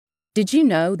Did you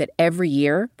know that every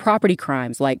year, property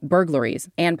crimes like burglaries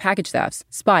and package thefts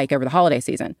spike over the holiday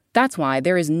season? That's why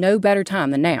there is no better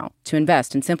time than now to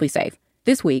invest in SimpliSafe.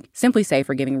 This week, SimpliSafe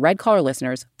are giving Red Collar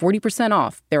listeners 40%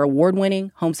 off their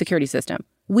award-winning home security system.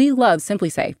 We love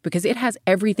SimpliSafe because it has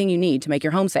everything you need to make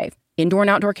your home safe. Indoor and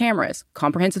outdoor cameras,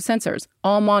 comprehensive sensors,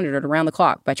 all monitored around the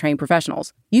clock by trained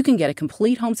professionals. You can get a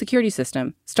complete home security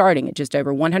system starting at just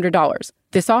over $100.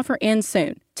 This offer ends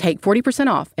soon. Take 40%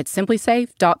 off at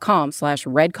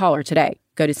simplysafe.com/redcollar today.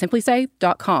 Go to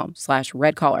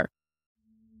simplysafe.com/redcollar.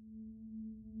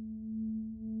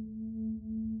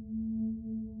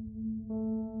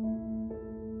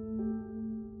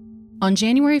 On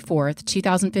January 4th,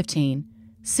 2015,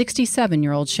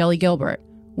 67-year-old Shelley Gilbert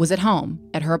was at home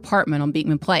at her apartment on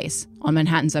Beekman Place on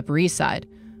Manhattan's Upper East Side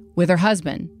with her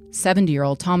husband,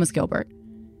 70-year-old Thomas Gilbert.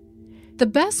 The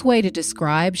best way to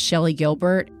describe Shelley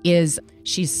Gilbert is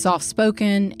she's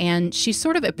soft-spoken and she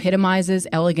sort of epitomizes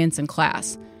elegance and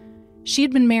class. She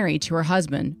had been married to her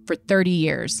husband for 30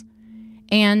 years,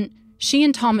 and she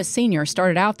and Thomas Sr.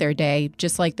 started out their day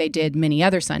just like they did many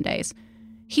other Sundays.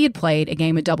 He had played a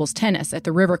game of doubles tennis at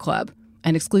the River Club,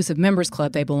 an exclusive members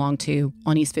club they belonged to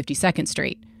on East 52nd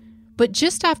Street. But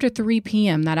just after 3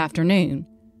 p.m. that afternoon,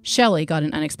 Shelley got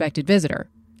an unexpected visitor.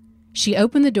 She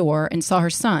opened the door and saw her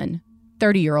son,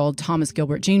 30-year-old Thomas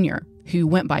Gilbert Jr., who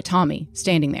went by Tommy,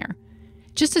 standing there.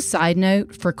 Just a side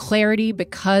note, for clarity,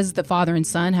 because the father and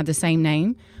son have the same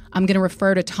name, I'm going to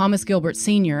refer to Thomas Gilbert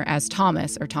Sr. as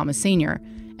Thomas or Thomas Sr.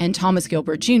 and Thomas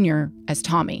Gilbert Jr. as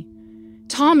Tommy.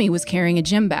 Tommy was carrying a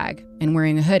gym bag and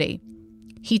wearing a hoodie.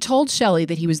 He told Shelley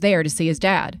that he was there to see his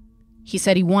dad. He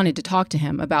said he wanted to talk to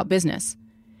him about business.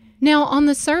 Now, on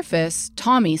the surface,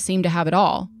 Tommy seemed to have it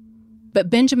all. But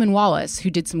Benjamin Wallace, who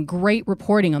did some great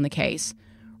reporting on the case,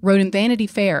 wrote in Vanity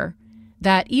Fair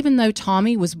that even though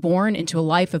Tommy was born into a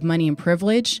life of money and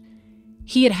privilege,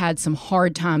 he had had some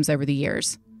hard times over the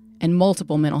years and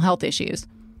multiple mental health issues.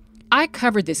 I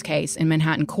covered this case in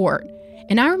Manhattan court,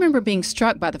 and I remember being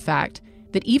struck by the fact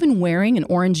that even wearing an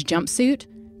orange jumpsuit,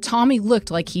 Tommy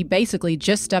looked like he basically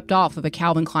just stepped off of a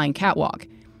Calvin Klein catwalk.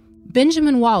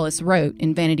 Benjamin Wallace wrote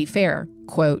in Vanity Fair,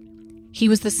 quote, "He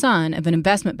was the son of an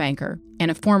investment banker and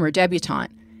a former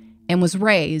debutante, and was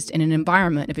raised in an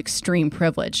environment of extreme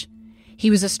privilege.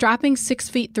 He was a strapping 6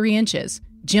 feet 3 inches,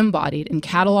 gym-bodied and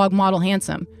catalog model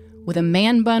handsome, with a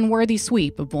man-bun-worthy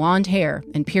sweep of blonde hair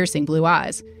and piercing blue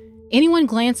eyes. Anyone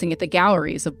glancing at the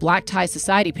galleries of black tie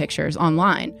society pictures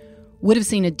online would have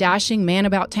seen a dashing man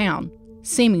about town,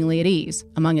 seemingly at ease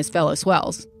among his fellow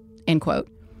swells," end quote.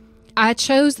 I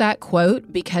chose that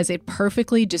quote because it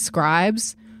perfectly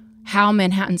describes how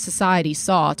Manhattan society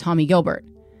saw Tommy Gilbert.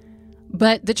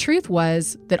 But the truth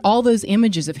was that all those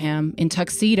images of him in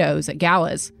tuxedos at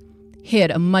galas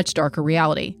hid a much darker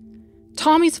reality.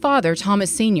 Tommy's father,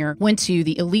 Thomas Sr., went to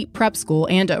the elite prep school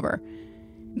Andover.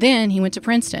 Then he went to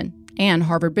Princeton and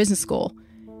Harvard Business School.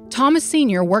 Thomas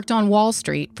Sr. worked on Wall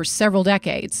Street for several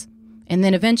decades, and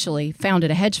then eventually founded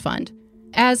a hedge fund.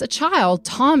 As a child,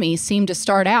 Tommy seemed to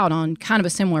start out on kind of a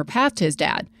similar path to his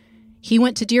dad. He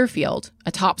went to Deerfield,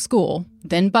 a top school,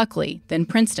 then Buckley, then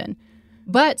Princeton.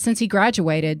 But since he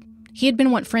graduated, he had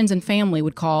been what friends and family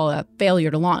would call a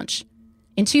failure to launch.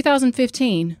 In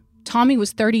 2015, Tommy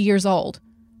was 30 years old,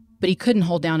 but he couldn't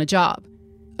hold down a job.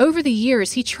 Over the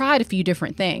years, he tried a few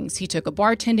different things. He took a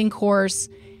bartending course,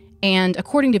 and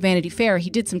according to Vanity Fair, he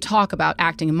did some talk about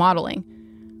acting and modeling.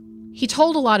 He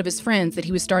told a lot of his friends that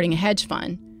he was starting a hedge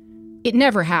fund. It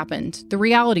never happened. The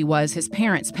reality was his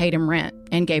parents paid him rent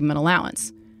and gave him an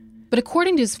allowance. But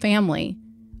according to his family,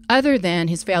 other than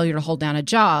his failure to hold down a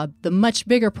job, the much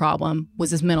bigger problem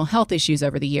was his mental health issues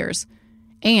over the years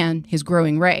and his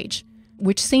growing rage,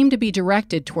 which seemed to be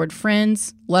directed toward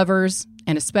friends, lovers,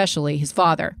 and especially his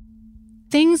father.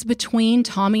 Things between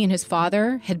Tommy and his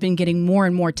father had been getting more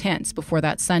and more tense before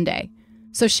that Sunday,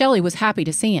 so Shelley was happy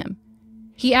to see him.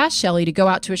 He asked Shelley to go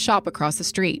out to a shop across the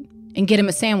street and get him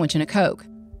a sandwich and a Coke.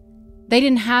 They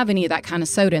didn't have any of that kind of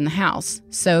soda in the house,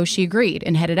 so she agreed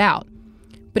and headed out.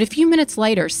 But a few minutes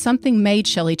later, something made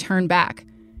Shelley turn back.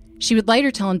 She would later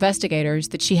tell investigators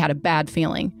that she had a bad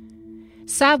feeling.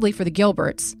 Sadly for the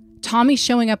Gilberts, Tommy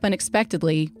showing up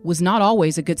unexpectedly was not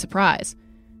always a good surprise.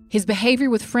 His behavior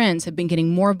with friends had been getting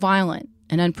more violent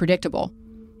and unpredictable.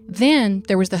 Then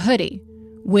there was the hoodie,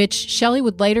 which Shelley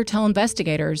would later tell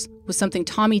investigators was something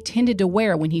Tommy tended to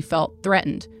wear when he felt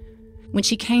threatened. When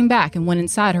she came back and went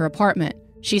inside her apartment,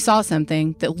 she saw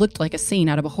something that looked like a scene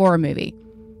out of a horror movie.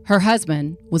 Her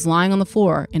husband was lying on the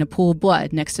floor in a pool of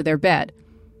blood next to their bed.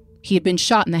 He had been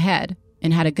shot in the head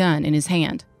and had a gun in his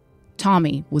hand.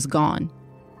 Tommy was gone.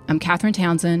 I'm Catherine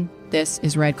Townsend. This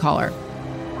is Red Collar.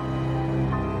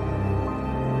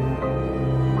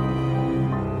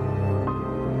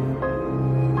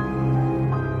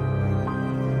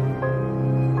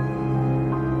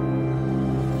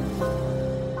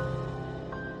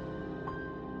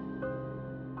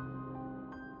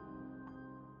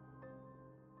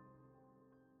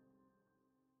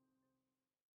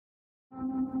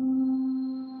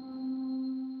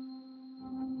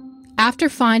 After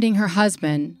finding her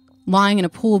husband lying in a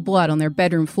pool of blood on their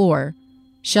bedroom floor,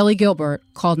 Shelley Gilbert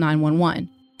called 911.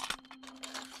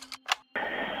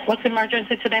 What's the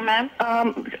emergency today, ma'am?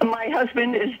 My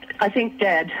husband is, I think,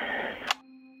 dead.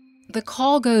 The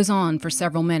call goes on for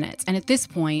several minutes, and at this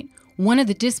point, one of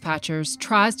the dispatchers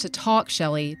tries to talk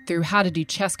Shelley through how to do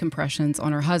chest compressions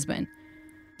on her husband.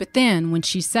 But then, when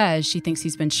she says she thinks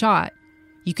he's been shot,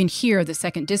 you can hear the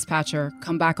second dispatcher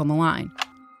come back on the line.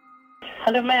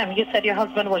 Hello, ma'am. You said your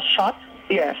husband was shot?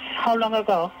 Yes. How long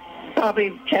ago?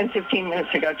 Probably 10, 15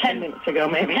 minutes ago. 10 minutes ago,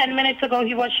 maybe. 10 minutes ago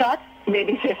he was shot?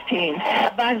 Maybe 15.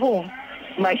 By whom?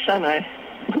 My son,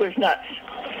 who was nuts.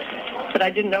 But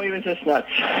I didn't know he was this nuts.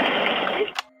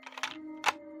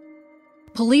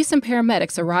 Police and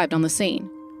paramedics arrived on the scene,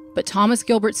 but Thomas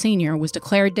Gilbert Sr. was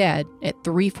declared dead at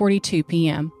 3:42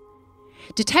 p.m.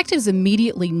 Detectives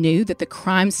immediately knew that the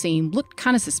crime scene looked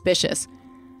kind of suspicious.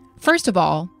 First of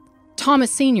all,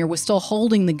 Thomas Sr. was still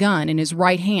holding the gun in his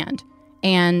right hand,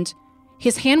 and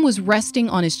his hand was resting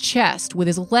on his chest with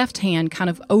his left hand kind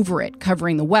of over it,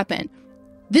 covering the weapon.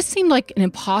 This seemed like an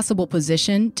impossible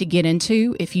position to get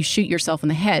into if you shoot yourself in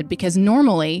the head, because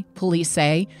normally, police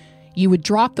say, you would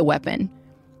drop the weapon.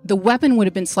 The weapon would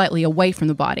have been slightly away from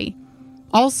the body.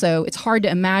 Also, it's hard to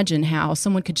imagine how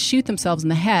someone could shoot themselves in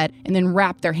the head and then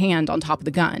wrap their hand on top of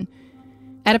the gun.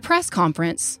 At a press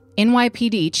conference,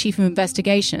 NYPD Chief of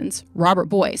Investigations, Robert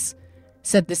Boyce,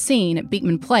 said the scene at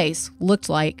Beekman Place looked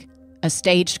like a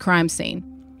staged crime scene.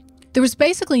 There was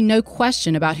basically no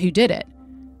question about who did it.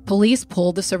 Police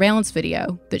pulled the surveillance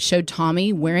video that showed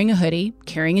Tommy wearing a hoodie,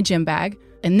 carrying a gym bag,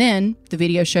 and then the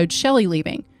video showed Shelley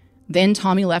leaving. Then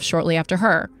Tommy left shortly after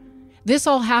her. This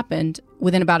all happened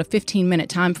within about a 15-minute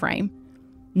time frame.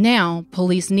 Now,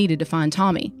 police needed to find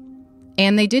Tommy.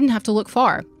 And they didn't have to look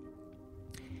far.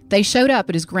 They showed up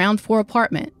at his ground floor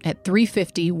apartment at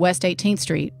 350 West 18th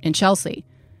Street in Chelsea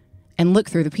and looked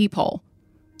through the peephole.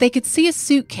 They could see a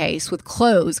suitcase with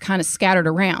clothes kind of scattered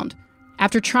around.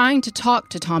 After trying to talk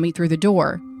to Tommy through the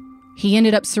door, he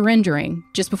ended up surrendering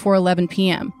just before 11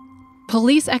 p.m.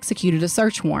 Police executed a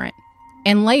search warrant.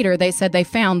 And later, they said they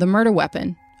found the murder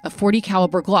weapon, a .40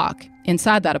 caliber Glock,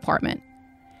 inside that apartment.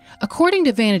 According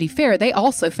to Vanity Fair, they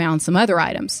also found some other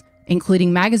items,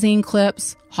 including magazine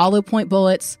clips, hollow point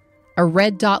bullets, a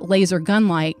red dot laser gun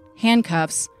light,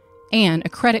 handcuffs, and a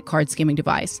credit card skimming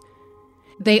device.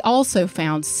 They also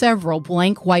found several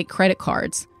blank white credit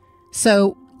cards.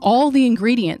 So all the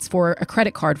ingredients for a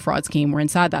credit card fraud scheme were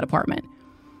inside that apartment.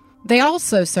 They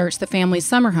also searched the family's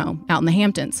summer home out in the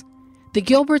Hamptons. The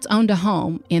Gilberts owned a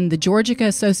home in the Georgica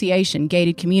Association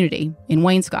gated community in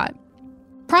Wainscott.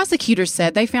 Prosecutors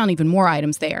said they found even more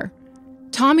items there.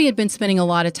 Tommy had been spending a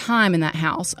lot of time in that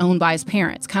house owned by his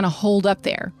parents, kind of holed up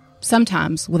there,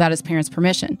 sometimes without his parents'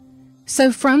 permission.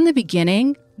 So from the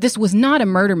beginning, this was not a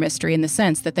murder mystery in the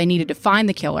sense that they needed to find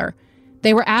the killer.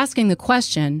 They were asking the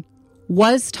question,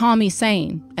 was Tommy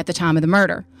sane at the time of the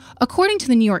murder? According to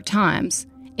the New York Times,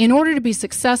 in order to be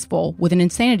successful with an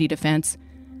insanity defense,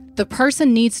 the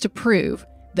person needs to prove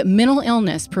that mental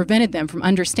illness prevented them from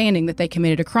understanding that they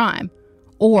committed a crime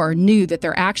or knew that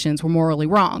their actions were morally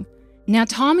wrong. Now,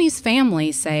 Tommy's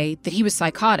family say that he was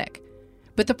psychotic,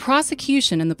 but the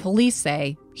prosecution and the police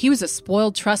say he was a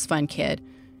spoiled trust fund kid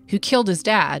who killed his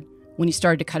dad when he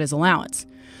started to cut his allowance.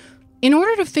 In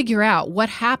order to figure out what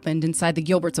happened inside the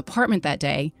Gilberts' apartment that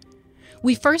day,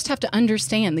 we first have to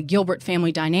understand the Gilbert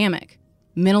family dynamic,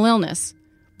 mental illness,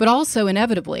 but also,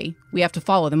 inevitably, we have to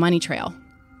follow the money trail.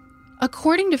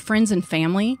 According to friends and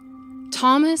family,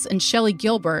 Thomas and Shelley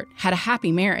Gilbert had a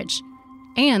happy marriage,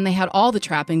 and they had all the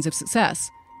trappings of success.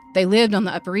 They lived on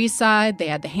the Upper East Side, they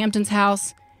had the Hamptons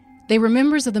house, they were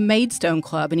members of the Maidstone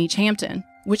Club in East Hampton,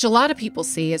 which a lot of people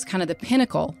see as kind of the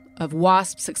pinnacle of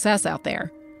WASP success out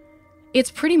there. It's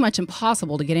pretty much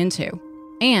impossible to get into,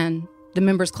 and the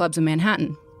members' clubs in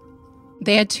Manhattan.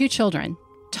 They had 2 children,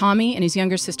 Tommy and his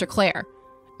younger sister Claire,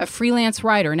 a freelance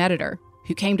writer and editor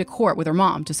who came to court with her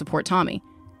mom to support Tommy.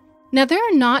 Now, there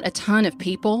are not a ton of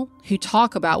people who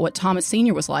talk about what Thomas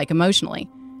Sr. was like emotionally.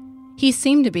 He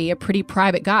seemed to be a pretty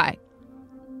private guy.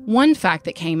 One fact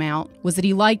that came out was that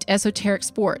he liked esoteric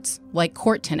sports, like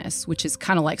court tennis, which is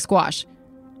kind of like squash.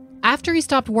 After he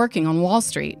stopped working on Wall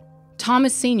Street,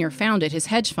 Thomas Sr. founded his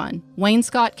hedge fund,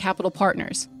 Wainscott Capital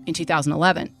Partners, in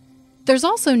 2011. There's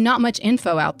also not much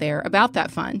info out there about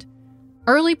that fund.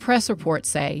 Early press reports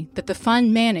say that the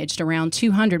fund managed around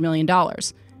 $200 million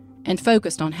and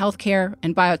focused on healthcare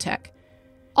and biotech.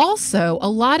 Also, a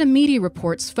lot of media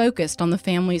reports focused on the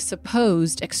family's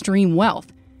supposed extreme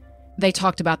wealth. They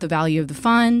talked about the value of the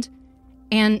fund,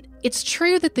 And it's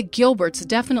true that the Gilberts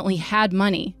definitely had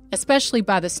money, especially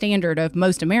by the standard of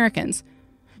most Americans.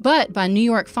 But by New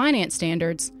York finance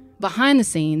standards, behind the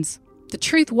scenes, the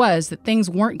truth was that things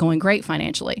weren't going great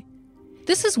financially.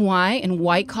 This is why in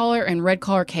white-collar and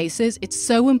red-collar cases, it's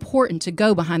so important to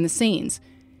go behind the scenes.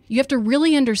 You have to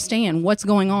really understand what's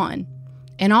going on,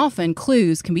 and often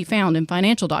clues can be found in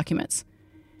financial documents.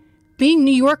 Being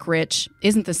New York rich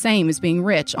isn't the same as being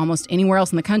rich almost anywhere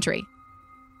else in the country.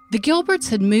 The Gilberts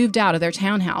had moved out of their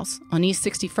townhouse on East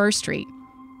 61st Street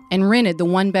and rented the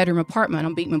one-bedroom apartment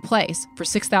on Beekman Place for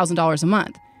 $6,000 a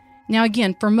month. Now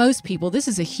again, for most people, this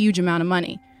is a huge amount of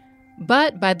money.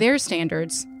 But by their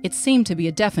standards, it seemed to be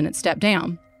a definite step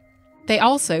down. They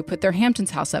also put their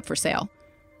Hamptons house up for sale.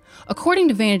 According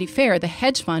to Vanity Fair, the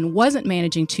hedge fund wasn't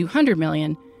managing $200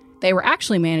 million. They were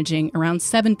actually managing around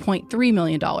 $7.3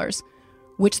 million,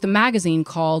 which the magazine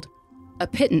called a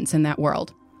pittance in that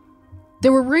world.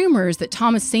 There were rumors that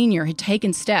Thomas Sr. had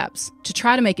taken steps to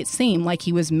try to make it seem like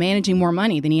he was managing more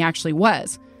money than he actually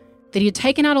was, that he had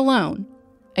taken out a loan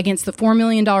against the $4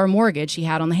 million mortgage he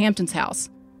had on the Hamptons house.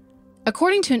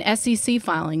 According to an SEC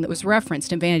filing that was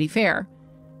referenced in Vanity Fair,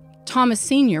 Thomas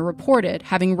Sr. reported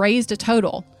having raised a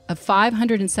total of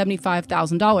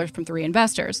 $575,000 from 3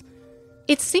 investors.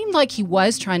 It seemed like he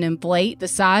was trying to inflate the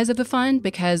size of the fund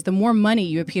because the more money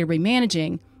you appear to be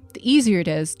managing, the easier it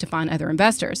is to find other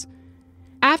investors.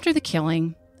 After the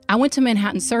killing, I went to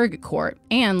Manhattan Surrogate Court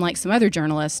and, like some other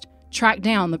journalists, tracked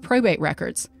down the probate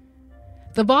records.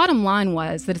 The bottom line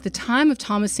was that at the time of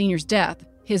Thomas Sr.'s death,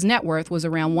 his net worth was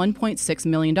around $1.6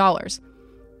 million.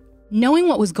 Knowing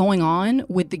what was going on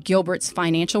with the Gilberts'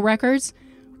 financial records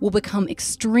will become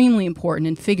extremely important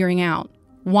in figuring out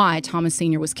why Thomas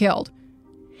Sr. was killed.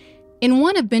 In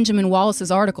one of Benjamin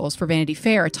Wallace's articles for Vanity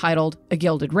Fair titled A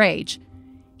Gilded Rage,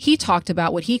 he talked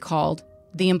about what he called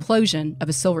the implosion of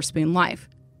a Silver Spoon life.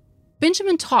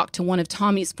 Benjamin talked to one of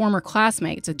Tommy's former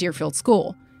classmates at Deerfield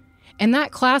School, and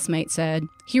that classmate said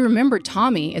he remembered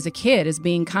Tommy as a kid as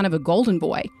being kind of a golden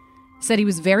boy, said he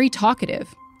was very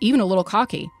talkative, even a little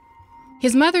cocky.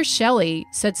 His mother, Shelley,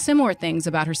 said similar things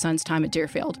about her son's time at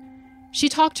Deerfield. She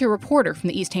talked to a reporter from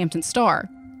the East Hampton Star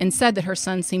and said that her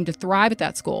son seemed to thrive at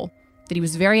that school, that he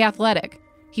was very athletic.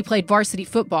 He played varsity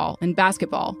football and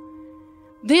basketball.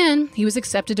 Then he was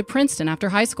accepted to Princeton after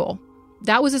high school.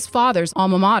 That was his father's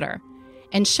alma mater.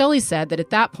 And Shelley said that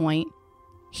at that point,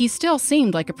 he still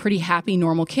seemed like a pretty happy,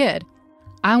 normal kid.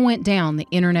 I went down the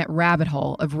internet rabbit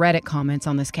hole of Reddit comments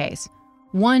on this case.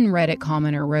 One Reddit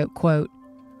commenter wrote, quote,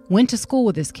 "Went to school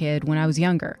with this kid when I was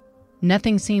younger.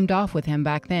 Nothing seemed off with him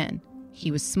back then. He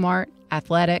was smart,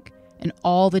 athletic, and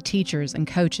all the teachers and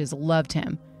coaches loved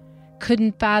him.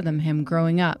 Couldn't fathom him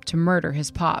growing up to murder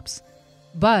his pops.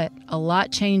 But a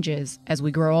lot changes as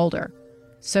we grow older.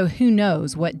 So who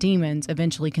knows what demons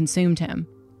eventually consumed him."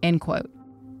 End quote.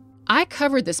 I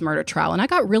covered this murder trial and I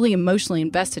got really emotionally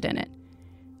invested in it,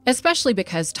 especially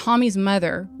because Tommy's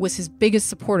mother was his biggest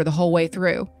supporter the whole way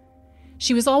through.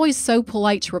 She was always so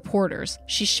polite to reporters.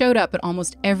 She showed up at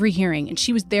almost every hearing and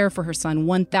she was there for her son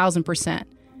 1,000%.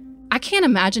 I can't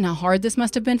imagine how hard this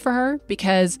must have been for her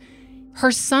because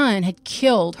her son had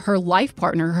killed her life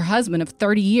partner, her husband of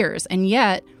 30 years, and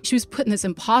yet she was put in this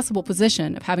impossible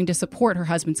position of having to support her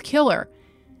husband's killer.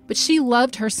 But she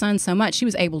loved her son so much, she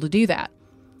was able to do that.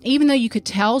 Even though you could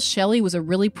tell Shelley was a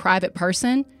really private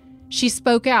person, she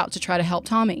spoke out to try to help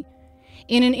Tommy.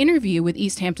 In an interview with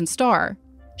East Hampton Star,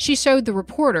 she showed the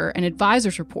reporter an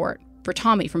advisor's report for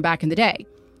Tommy from back in the day.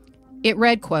 It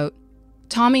read, quote,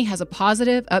 "Tommy has a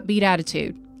positive, upbeat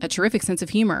attitude, a terrific sense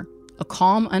of humor, a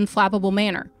calm, unflappable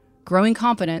manner, growing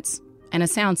confidence, and a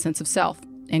sound sense of self,"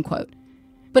 end quote.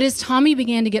 But as Tommy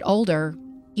began to get older,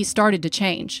 he started to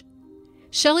change.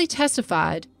 Shelley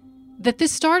testified that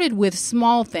this started with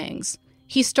small things.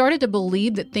 He started to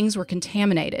believe that things were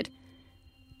contaminated.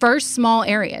 First small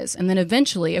areas, and then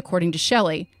eventually, according to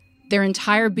Shelley, their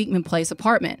entire Beekman Place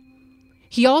apartment.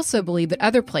 He also believed that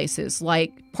other places,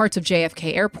 like parts of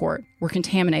JFK Airport, were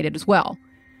contaminated as well.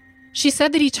 She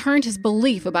said that he turned his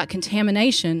belief about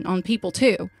contamination on people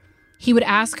too. He would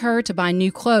ask her to buy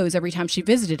new clothes every time she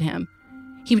visited him.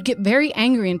 He would get very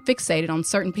angry and fixated on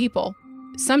certain people,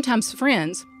 sometimes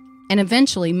friends, and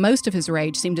eventually most of his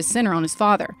rage seemed to center on his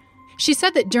father. She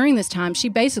said that during this time she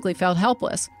basically felt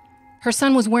helpless. Her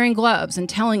son was wearing gloves and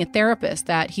telling a therapist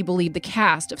that he believed the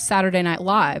cast of Saturday Night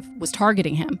Live was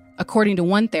targeting him, according to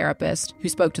one therapist who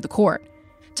spoke to the court.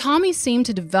 Tommy seemed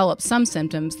to develop some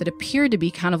symptoms that appeared to be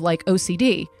kind of like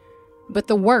OCD, but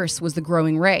the worst was the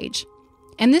growing rage.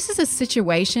 And this is a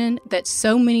situation that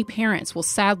so many parents will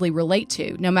sadly relate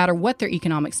to, no matter what their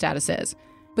economic status is,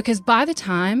 because by the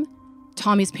time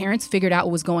Tommy's parents figured out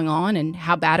what was going on and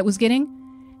how bad it was getting.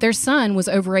 Their son was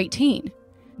over 18.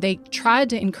 They tried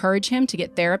to encourage him to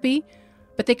get therapy,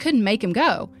 but they couldn't make him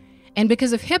go. And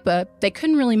because of HIPAA, they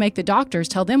couldn't really make the doctors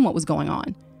tell them what was going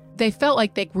on. They felt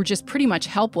like they were just pretty much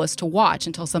helpless to watch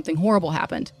until something horrible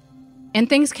happened. And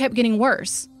things kept getting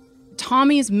worse.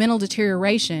 Tommy's mental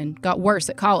deterioration got worse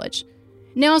at college.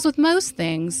 Now, as with most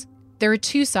things, there are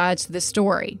two sides to this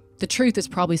story. The truth is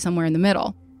probably somewhere in the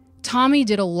middle. Tommy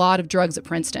did a lot of drugs at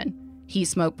Princeton. He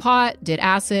smoked pot, did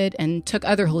acid, and took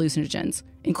other hallucinogens,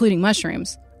 including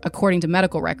mushrooms, according to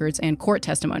medical records and court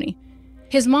testimony.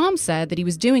 His mom said that he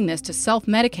was doing this to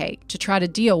self-medicate to try to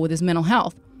deal with his mental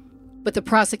health. But the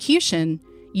prosecution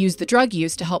used the drug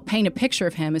use to help paint a picture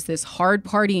of him as this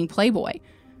hard-partying playboy.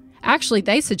 Actually,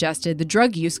 they suggested the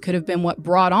drug use could have been what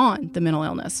brought on the mental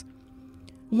illness.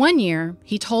 One year,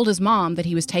 he told his mom that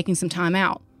he was taking some time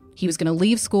out. He was going to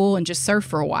leave school and just surf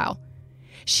for a while.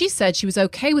 She said she was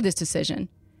okay with his decision.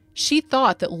 She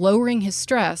thought that lowering his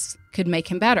stress could make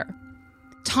him better.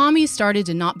 Tommy started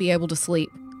to not be able to sleep.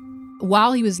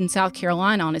 While he was in South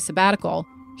Carolina on his sabbatical,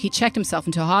 he checked himself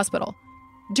into a hospital.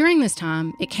 During this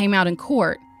time, it came out in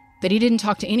court that he didn't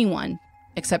talk to anyone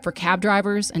except for cab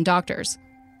drivers and doctors.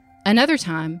 Another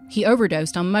time, he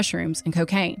overdosed on mushrooms and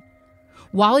cocaine.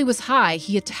 While he was high,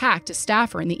 he attacked a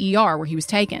staffer in the ER where he was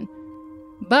taken.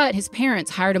 But his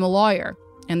parents hired him a lawyer,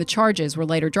 and the charges were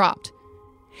later dropped.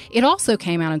 It also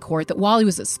came out in court that while he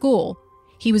was at school,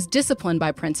 he was disciplined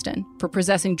by Princeton for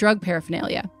possessing drug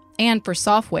paraphernalia and for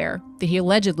software that he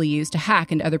allegedly used to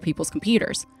hack into other people's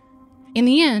computers. In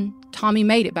the end, Tommy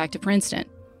made it back to Princeton,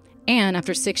 and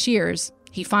after 6 years,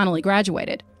 he finally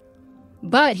graduated.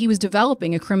 But he was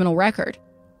developing a criminal record.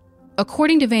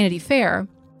 According to Vanity Fair,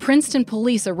 Princeton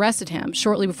police arrested him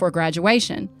shortly before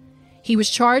graduation. He was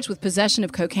charged with possession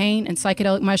of cocaine and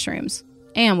psychedelic mushrooms,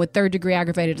 and with third-degree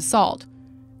aggravated assault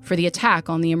for the attack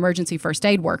on the emergency first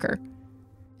aid worker.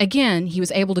 Again, he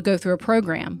was able to go through a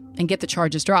program and get the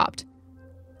charges dropped.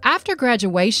 After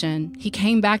graduation, he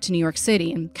came back to New York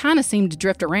City and kind of seemed to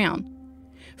drift around.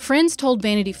 Friends told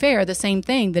Vanity Fair the same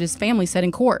thing that his family said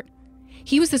in court.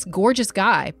 He was this gorgeous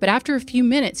guy, but after a few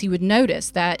minutes, he would notice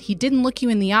that he didn't look you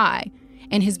in the eye,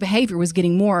 and his behavior was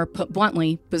getting more, put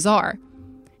bluntly, bizarre.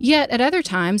 Yet at other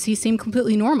times, he seemed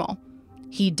completely normal.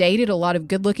 He dated a lot of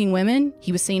good-looking women.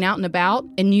 He was seen out and about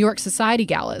in New York society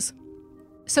galas.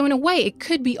 So in a way, it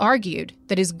could be argued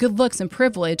that his good looks and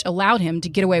privilege allowed him to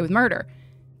get away with murder.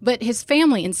 But his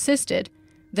family insisted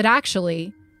that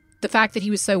actually the fact that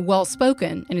he was so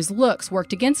well-spoken and his looks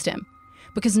worked against him,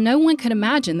 because no one could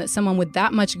imagine that someone with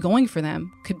that much going for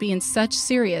them could be in such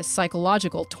serious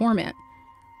psychological torment.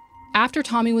 After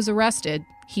Tommy was arrested,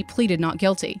 he pleaded not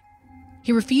guilty.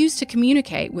 He refused to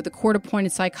communicate with the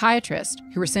court-appointed psychiatrist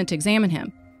who were sent to examine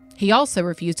him. He also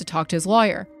refused to talk to his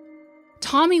lawyer.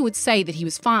 Tommy would say that he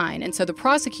was fine, and so the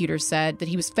prosecutors said that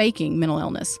he was faking mental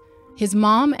illness. His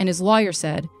mom and his lawyer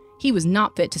said he was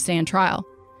not fit to stand trial.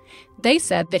 They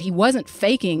said that he wasn't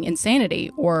faking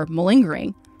insanity or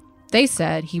malingering. They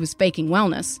said he was faking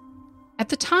wellness. At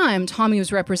the time, Tommy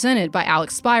was represented by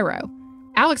Alex Spiro.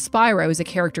 Alex Spiro is a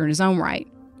character in his own right.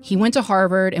 He went to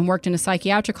Harvard and worked in a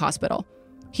psychiatric hospital.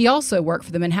 He also worked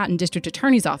for the Manhattan District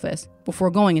Attorney's Office before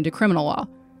going into criminal law.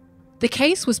 The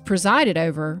case was presided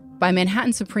over by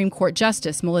Manhattan Supreme Court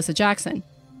Justice Melissa Jackson.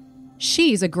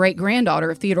 She's a great-granddaughter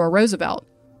of Theodore Roosevelt.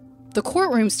 The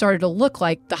courtroom started to look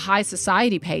like the high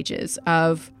society pages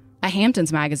of a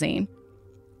Hamptons magazine.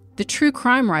 The true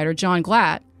crime writer John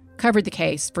Glatt covered the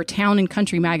case for Town and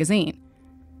Country magazine.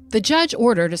 The judge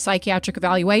ordered a psychiatric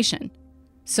evaluation,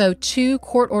 so 2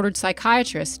 court-ordered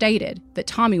psychiatrists stated that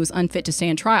Tommy was unfit to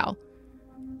stand trial.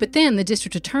 But then the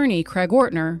district attorney, Craig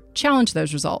Ortner, challenged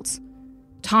those results.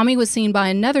 Tommy was seen by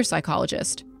another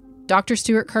psychologist, Dr.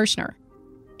 Stuart Kirshner,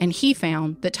 and he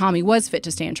found that Tommy was fit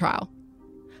to stand trial.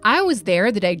 I was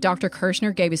there the day Dr.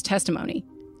 Kirshner gave his testimony.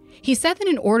 He said that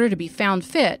in order to be found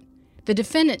fit, the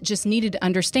defendant just needed to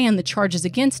understand the charges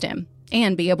against him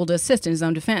and be able to assist in his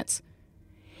own defense.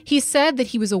 He said that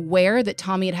he was aware that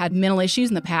Tommy had had mental issues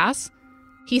in the past.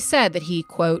 He said that he,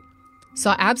 quote,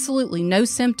 saw absolutely no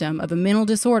symptom of a mental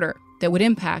disorder that would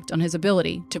impact on his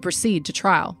ability to proceed to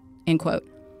trial, end quote.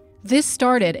 This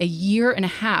started a 1.5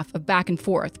 years of back and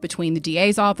forth between the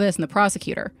DA's office and the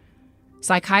prosecutor.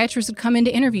 Psychiatrists would come in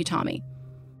to interview Tommy.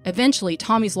 Eventually,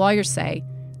 Tommy's lawyers say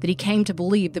that he came to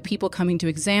believe the people coming to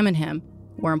examine him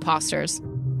were imposters.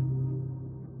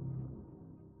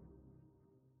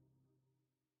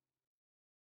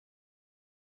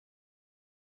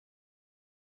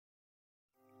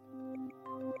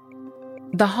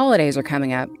 The holidays are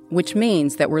coming up, which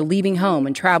means that we're leaving home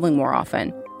and traveling more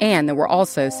often. and that we're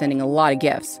also sending a lot of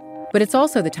gifts. But it's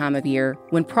also the time of year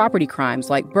when property crimes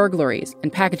like burglaries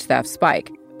and package theft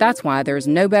spike. That's why there is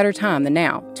no better time than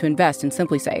now to invest in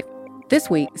SimpliSafe. This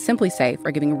week, SimpliSafe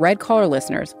are giving Red Collar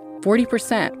listeners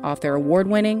 40% off their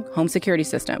award-winning home security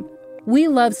system. We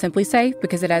love SimpliSafe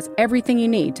because it has everything you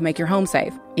need to make your home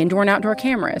safe. Indoor and outdoor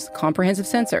cameras, comprehensive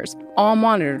sensors, all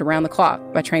monitored around the clock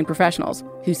by trained professionals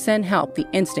who send help the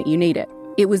instant you need it.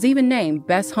 It was even named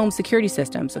Best Home Security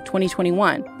Systems of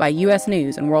 2021 by U.S.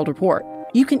 News and World Report.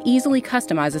 You can easily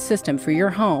customize a system for your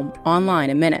home online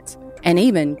in minutes, and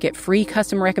even get free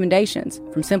custom recommendations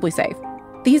from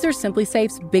SimpliSafe. These are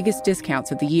SimpliSafe's biggest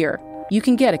discounts of the year. You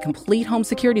can get a complete home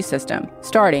security system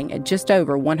starting at just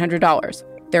over $100.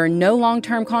 There are no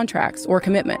long-term contracts or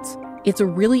commitments. It's a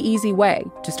really easy way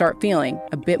to start feeling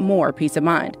a bit more peace of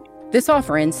mind. This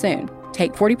offer ends soon.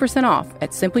 Take 40% off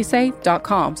at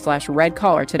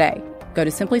SimpliSafe.com/redcollar today. Go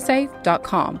to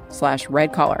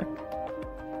SimpliSafe.com/redcollar.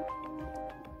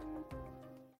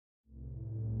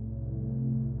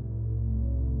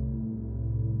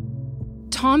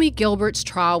 Tommy Gilbert's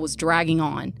trial was dragging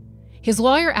on. His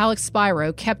lawyer, Alex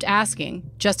Spiro, kept asking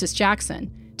Justice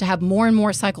Jackson to have more and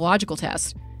more psychological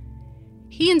tests.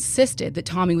 He insisted that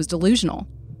Tommy was delusional.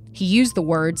 He used the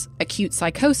words acute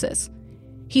psychosis.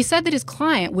 He said that his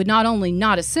client would not only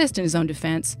not assist in his own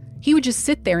defense, he would just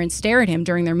sit there and stare at him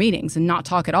during their meetings and not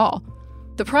talk at all.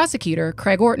 The prosecutor,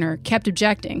 Craig Ortner, kept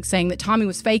objecting, saying that Tommy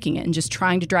was faking it and just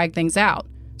trying to drag things out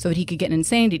so that he could get an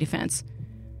insanity defense.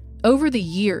 Over the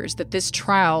years that this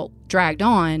trial dragged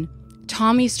on,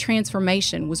 Tommy's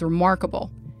transformation was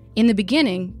remarkable. In the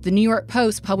beginning, the New York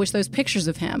Post published those pictures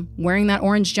of him wearing that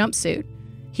orange jumpsuit.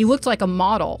 He looked like a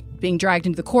model being dragged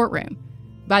into the courtroom.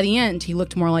 By the end, he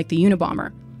looked more like the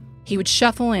Unabomber. He would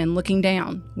shuffle in looking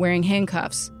down, wearing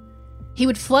handcuffs. He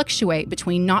would fluctuate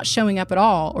between not showing up at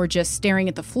all or just staring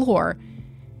at the floor,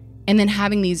 and then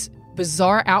having these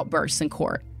bizarre outbursts in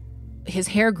court. His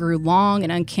hair grew long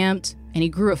and unkempt, and he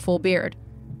grew a full beard.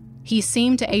 He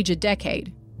seemed to age a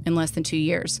decade in less than 2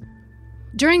 years.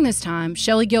 During this time,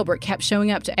 Shelley Gilbert kept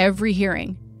showing up to every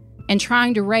hearing and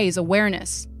trying to raise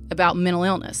awareness about mental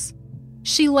illness.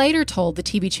 She later told the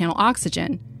TV channel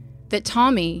Oxygen that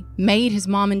Tommy made his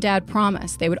mom and dad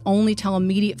promise they would only tell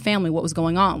immediate family what was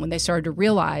going on when they started to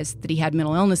realize that he had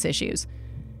mental illness issues.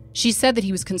 She said that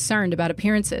he was concerned about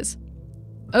appearances.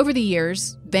 Over the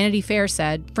years, Vanity Fair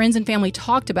said friends and family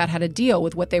talked about how to deal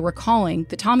with what they were calling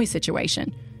the Tommy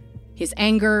situation. His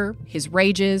anger, his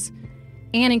rages,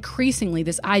 and increasingly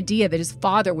this idea that his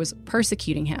father was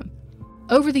persecuting him.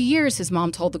 Over the years, his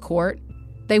mom told the court,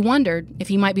 they wondered if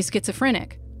he might be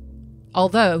schizophrenic,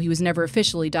 although he was never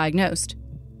officially diagnosed.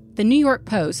 The New York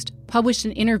Post published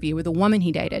an interview with a woman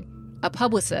he dated, a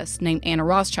publicist named Anna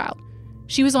Rothschild.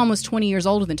 She was almost 20 years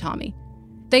older than Tommy.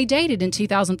 They dated in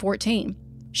 2014.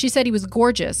 She said he was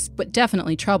gorgeous, but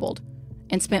definitely troubled,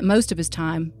 and spent most of his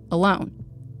time alone.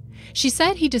 She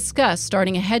said he discussed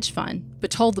starting a hedge fund,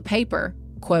 but told the paper,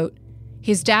 quote,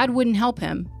 his dad wouldn't help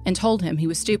him and told him he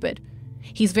was stupid.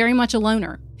 He's very much a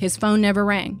loner. His phone never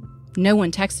rang. No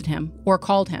one texted him or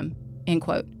called him, end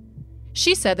quote.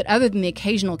 She said that other than the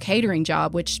occasional catering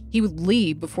job, which he would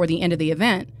leave before the end of the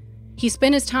event, he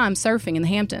spent his time surfing in the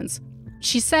Hamptons.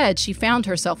 She said she found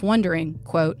herself wondering,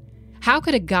 quote, how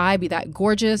could a guy be that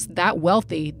gorgeous, that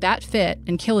wealthy, that fit,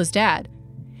 and kill his dad?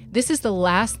 This is the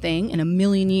last thing in a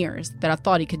million years that I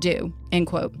thought he could do, end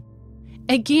quote.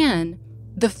 Again,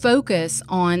 the focus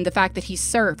on the fact that he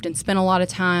surfed and spent a lot of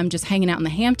time just hanging out in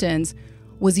the Hamptons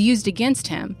was used against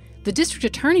him. The district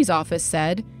attorney's office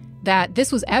said that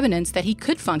this was evidence that he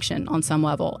could function on some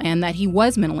level and that he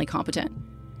was mentally competent.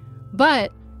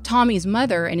 But Tommy's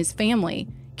mother and his family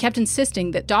kept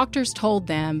insisting that doctors told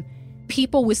them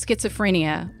people with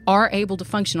schizophrenia are able to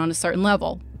function on a certain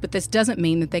level, but this doesn't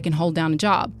mean that they can hold down a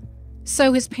job.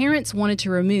 So his parents wanted to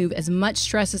remove as much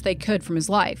stress as they could from his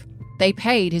life. They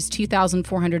paid his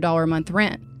 $2,400 a month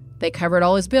rent. They covered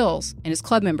all his bills and his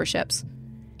club memberships.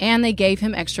 And they gave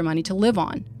him extra money to live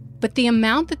on. But the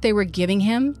amount that they were giving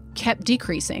him kept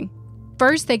decreasing.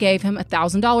 First, they gave him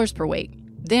 $1,000 per week.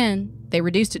 Then, they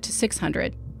reduced it to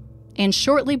 $600. And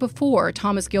shortly before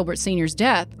Thomas Gilbert Sr.'s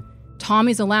death,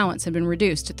 Tommy's allowance had been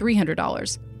reduced to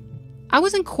 $300. I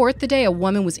was in court the day a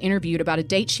woman was interviewed about a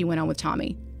date she went on with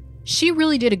Tommy. She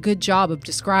really did a good job of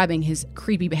describing his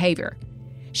creepy behavior.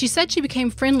 She said she became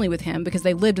friendly with him because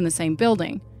they lived in the same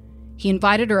building. He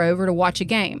invited her over to watch a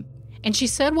game. And she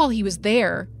said while he was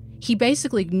there, he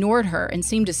basically ignored her and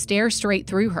seemed to stare straight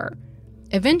through her.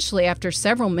 Eventually, after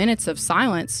several minutes of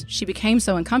silence, she became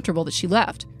so uncomfortable that she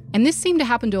left. And this seemed to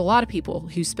happen to a lot of people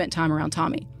who spent time around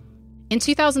Tommy. In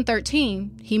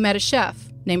 2013, he met a chef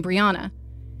named Brianna.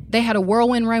 They had a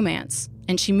whirlwind romance,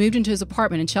 and she moved into his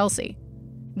apartment in Chelsea.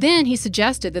 Then he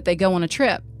suggested that they go on a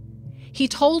trip. He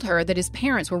told her that his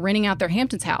parents were renting out their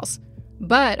Hamptons house,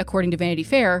 but according to Vanity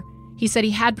Fair, he said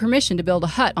he had permission to build a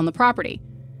hut on the property.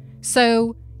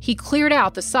 So he cleared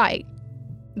out the site.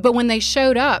 But when they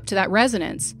showed up to that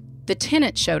residence, the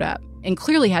tenant showed up and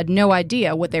clearly had no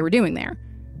idea what they were doing there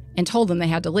and told them they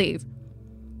had to leave.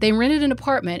 They rented an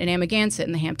apartment in Amagansett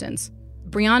in the Hamptons.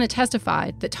 Brianna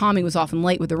testified that Tommy was often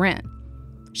late with the rent.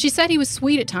 She said he was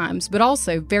sweet at times, but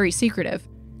also very secretive.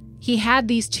 He had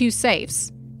these two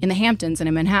safes in the Hamptons and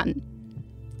in Manhattan.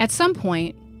 At some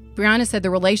point, Brianna said the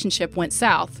relationship went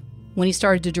south when he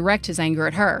started to direct his anger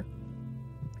at her.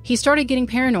 He started getting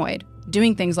paranoid,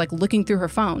 doing things like looking through her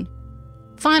phone.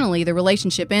 Finally, the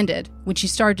relationship ended when she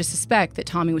started to suspect that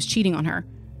Tommy was cheating on her.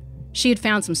 She had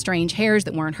found some strange hairs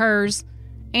that weren't hers,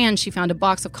 and she found a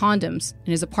box of condoms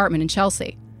in his apartment in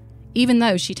Chelsea, even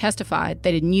though she testified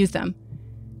they didn't use them.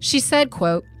 She said,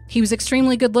 quote, "He was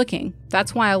extremely good looking.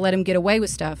 That's why I let him get away with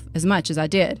stuff as much as I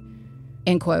did,"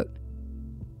 end quote.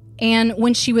 And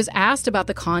when she was asked about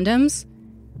the condoms,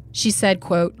 she said,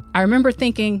 quote, "I remember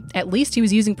thinking, at least he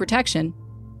was using protection.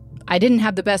 I didn't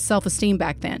have the best self-esteem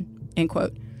back then," end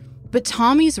quote. But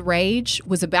Tommy's rage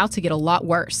was about to get a lot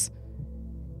worse.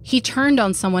 He turned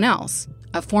on someone else,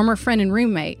 a former friend and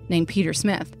roommate named Peter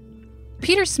Smith.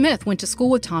 Peter Smith went to school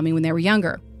with Tommy when they were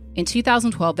younger. In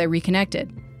 2012, they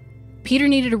reconnected. Peter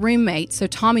needed a roommate, so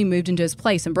Tommy moved into his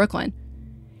place in Brooklyn.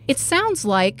 It sounds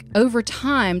like, over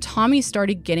time, Tommy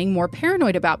started getting more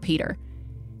paranoid about Peter.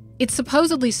 It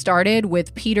supposedly started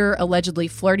with Peter allegedly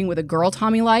flirting with a girl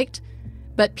Tommy liked,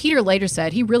 but Peter later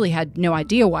said he really had no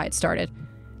idea why it started.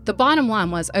 The bottom line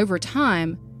was, over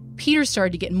time, Peter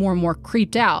started to get more and more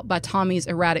creeped out by Tommy's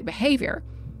erratic behavior.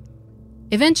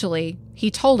 Eventually,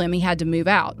 he told him he had to move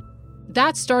out.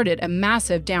 That started a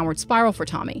massive downward spiral for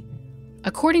Tommy.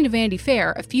 According to Vanity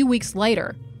Fair, a few weeks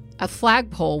later, a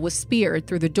flagpole was speared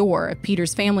through the door of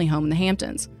Peter's family home in the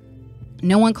Hamptons.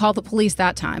 No one called the police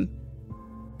that time.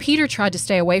 Peter tried to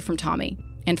stay away from Tommy,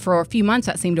 and for a few months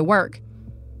that seemed to work.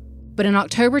 But in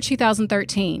October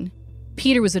 2013,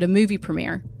 Peter was at a movie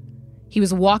premiere. He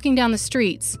was walking down the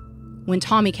streets when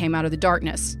Tommy came out of the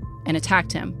darkness and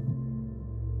attacked him.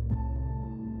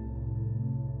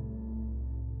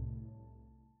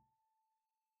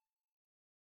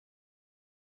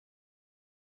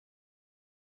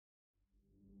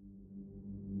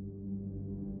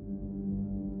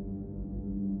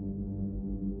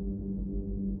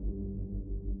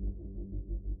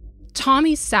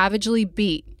 Tommy savagely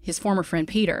beat his former friend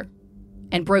Peter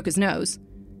and broke his nose.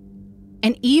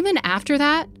 And even after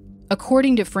that,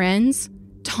 according to friends,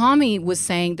 Tommy was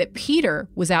saying that Peter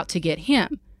was out to get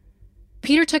him.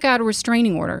 Peter took out a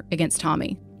restraining order against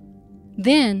Tommy.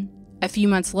 Then, a few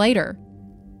months later,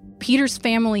 Peter's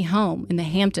family home in the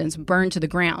Hamptons burned to the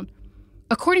ground.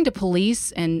 According to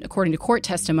police and according to court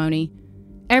testimony,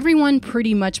 everyone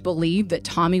pretty much believed that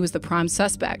Tommy was the prime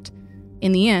suspect.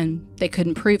 In the end, they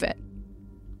couldn't prove it.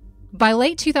 By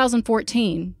late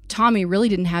 2014, Tommy really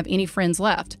didn't have any friends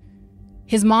left.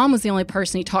 His mom was the only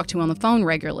person he talked to on the phone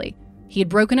regularly. He had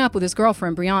broken up with his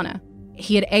girlfriend, Brianna.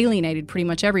 He had alienated pretty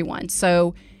much everyone,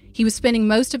 so he was spending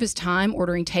most of his time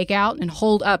ordering takeout and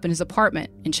holed up in his apartment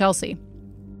in Chelsea.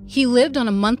 He lived on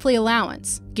a monthly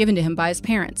allowance given to him by his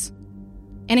parents.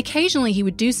 And occasionally he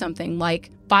would do something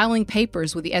like filing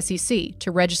papers with the SEC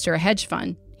to register a hedge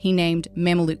fund he named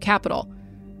Mameluke Capital.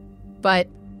 But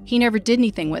he never did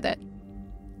anything with it.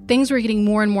 Things were getting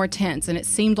more and more tense, and it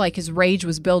seemed like his rage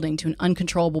was building to an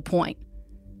uncontrollable point.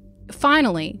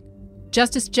 Finally,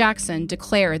 Justice Jackson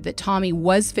declared that Tommy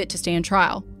was fit to stand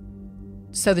trial.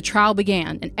 So the trial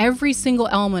began, and every single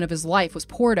element of his life was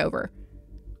pored over.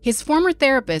 His former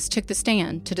therapist took the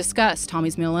stand to discuss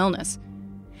Tommy's mental illness.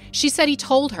 She said he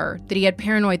told her that he had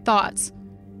paranoid thoughts.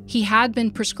 He had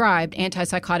been prescribed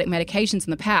antipsychotic medications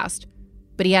in the past,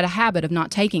 but he had a habit of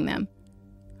not taking them.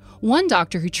 One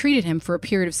doctor who treated him for a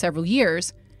period of several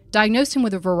years diagnosed him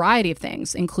with a variety of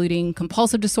things, including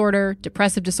compulsive disorder,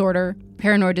 depressive disorder,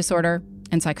 paranoid disorder,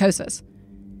 and psychosis.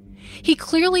 He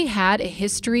clearly had a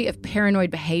history of paranoid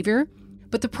behavior,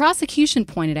 but the prosecution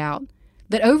pointed out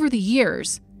that over the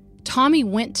years, Tommy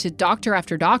went to doctor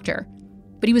after doctor,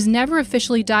 but he was never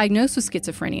officially diagnosed with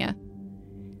schizophrenia.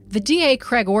 The DA,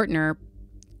 Craig Ortner,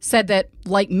 said that,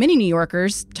 like many New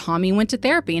Yorkers, Tommy went to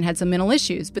therapy and had some mental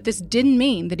issues, but this didn't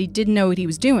mean that he didn't know what he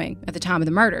was doing at the time of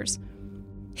the murders.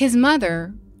 His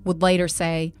mother would later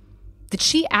say that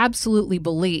she absolutely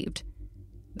believed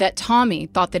that Tommy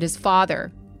thought that his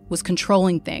father was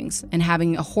controlling things and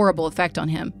having a horrible effect on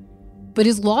him. But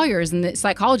his lawyers and the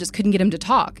psychologists couldn't get him to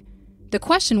talk. The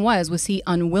question was he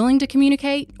unwilling to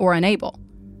communicate or unable?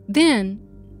 Then,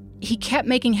 he kept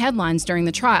making headlines during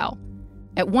the trial.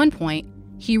 At one point,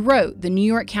 he wrote the New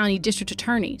York County District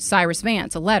Attorney, Cyrus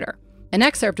Vance, a letter. An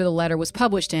excerpt of the letter was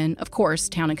published in, of course,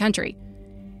 Town and Country.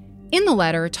 In the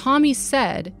letter, Tommy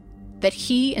said that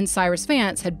he and Cyrus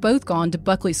Vance had both gone to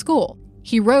Buckley School.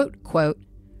 He wrote, quote,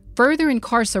 "Further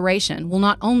incarceration will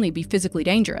not only be physically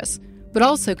dangerous, but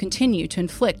also continue to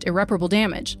inflict irreparable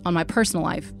damage on my personal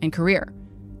life and career,"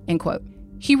 end quote.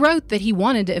 He wrote that he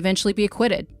wanted to eventually be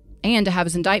acquitted and to have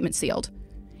his indictment sealed.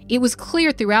 It was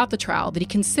clear throughout the trial that he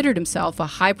considered himself a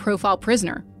high-profile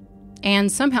prisoner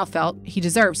and somehow felt he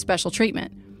deserved special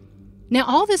treatment. Now,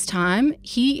 all this time,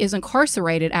 he is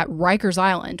incarcerated at Rikers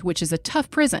Island, which is a tough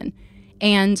prison,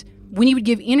 and when he would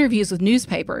give interviews with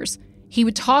newspapers, he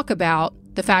would talk about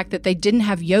the fact that they didn't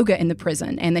have yoga in the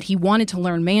prison and that he wanted to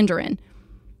learn Mandarin.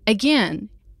 Again,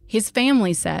 his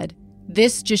family said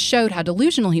this just showed how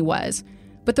delusional he was,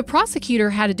 but the prosecutor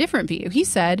had a different view. He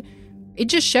said it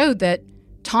just showed that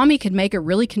Tommy could make a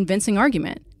really convincing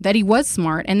argument, that he was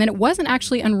smart, and that it wasn't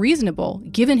actually unreasonable,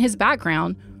 given his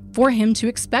background, for him to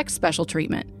expect special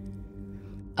treatment.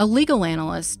 A legal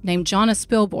analyst named Jonna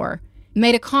Spilbor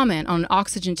made a comment on an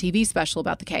Oxygen TV special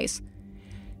about the case.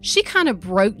 She kind of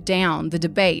broke down the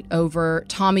debate over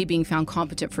Tommy being found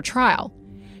competent for trial.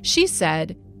 She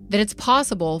said that it's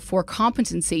possible for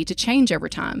competency to change over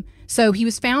time. So he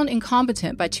was found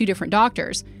incompetent by 2 different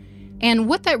doctors. And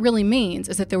what that really means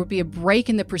is that there would be a break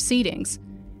in the proceedings.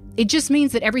 It just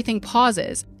means that everything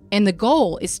pauses, and the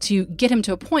goal is to get him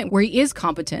to a point where he is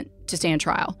competent to stand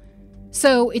trial.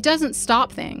 So it doesn't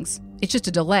stop things, it's just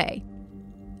a delay.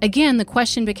 Again, the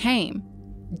question became,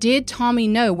 did Tommy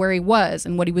know where he was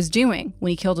and what he was doing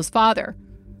when he killed his father?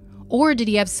 Or did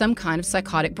he have some kind of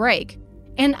psychotic break?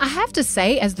 And I have to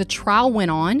say, as the trial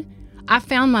went on, I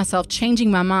found myself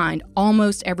changing my mind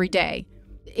almost every day.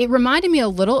 It reminded me a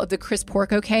little of the Chris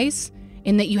Porco case,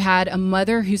 in that you had a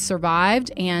mother who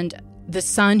survived and the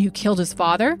son who killed his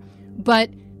father.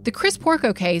 But the Chris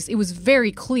Porco case, it was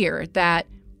very clear that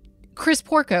Chris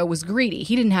Porco was greedy.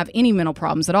 He didn't have any mental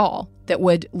problems at all that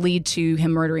would lead to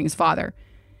him murdering his father.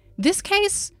 This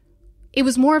case, it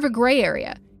was more of a gray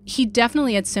area. He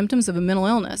definitely had symptoms of a mental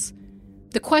illness.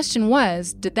 The question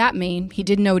was, did that mean he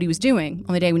didn't know what he was doing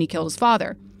on the day when he killed his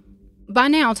father? By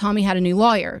now, Tommy had a new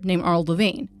lawyer named Arnold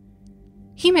Levine.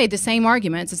 He made the same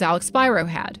arguments as Alex Spiro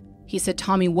had. He said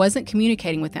Tommy wasn't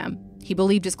communicating with him. He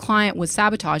believed his client was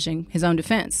sabotaging his own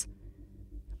defense.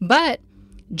 But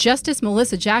Justice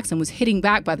Melissa Jackson was hitting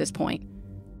back by this point.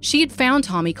 She had found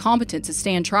Tommy competent to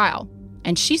stand trial,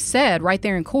 and she said right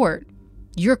there in court,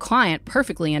 "Your client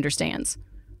perfectly understands."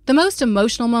 The most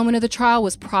emotional moment of the trial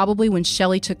was probably when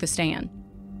Shelley took the stand.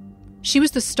 She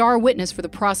was the star witness for the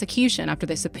prosecution after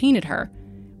they subpoenaed her.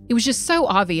 It was just so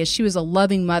obvious she was a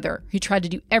loving mother who tried to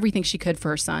do everything she could for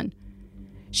her son.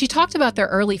 She talked about their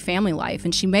early family life,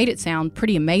 and she made it sound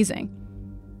pretty amazing.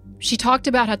 She talked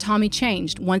about how Tommy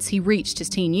changed once he reached his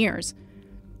teen years.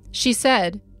 She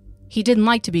said he didn't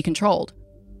like to be controlled.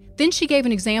 Then she gave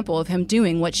an example of him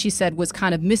doing what she said was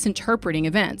kind of misinterpreting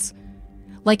events.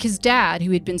 Like his dad,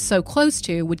 who he'd been so close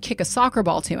to, would kick a soccer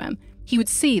ball to him. He would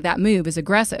see that move as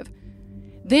aggressive.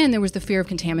 Then there was the fear of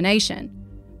contamination.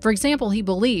 For example, he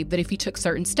believed that if he took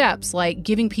certain steps, like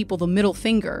giving people the middle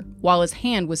finger while his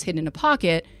hand was hidden in a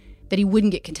pocket, that he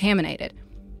wouldn't get contaminated.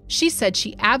 She said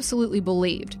she absolutely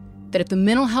believed that if the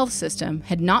mental health system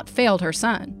had not failed her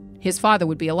son, his father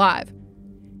would be alive.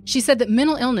 She said that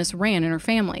mental illness ran in her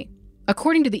family.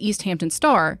 According to the East Hampton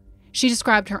Star, she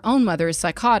described her own mother as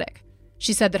psychotic.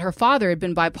 She said that her father had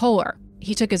been bipolar.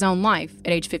 He took his own life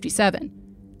at age 57.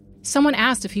 Someone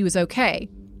asked if he was okay.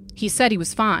 He said he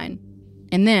was fine.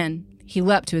 And then he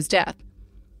leapt to his death.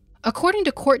 According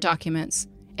to court documents,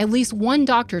 at least one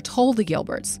doctor told the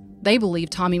Gilberts they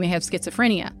believed Tommy may have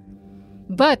schizophrenia.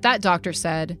 But that doctor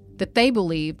said that they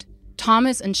believed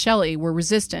Thomas and Shelley were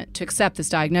resistant to accept this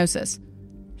diagnosis.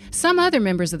 Some other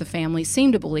members of the family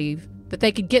seemed to believe that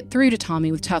they could get through to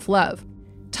Tommy with tough love.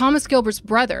 Thomas Gilbert's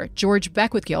brother, George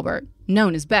Beckwith Gilbert,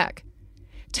 known as Beck,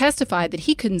 testified that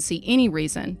he couldn't see any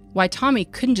reason why Tommy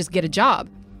couldn't just get a job.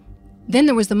 Then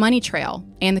there was the money trail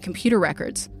and the computer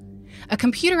records. A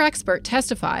computer expert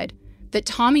testified that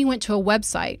Tommy went to a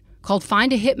website called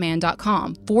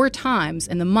findahitman.com 4 times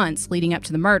in the months leading up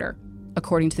to the murder,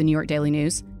 according to the New York Daily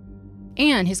News.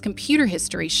 And his computer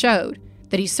history showed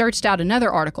that he searched out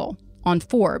another article on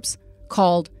Forbes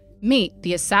called Meet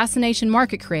the Assassination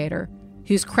Market Creator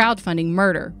who's crowdfunding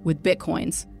murder with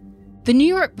bitcoins. The New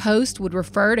York Post would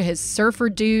refer to his surfer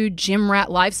dude, gym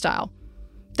rat lifestyle.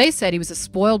 They said he was a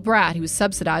spoiled brat who was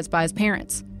subsidized by his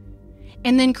parents.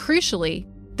 And then crucially,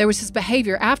 there was his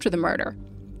behavior after the murder,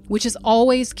 which is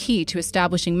always key to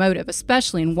establishing motive,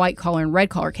 especially in white-collar and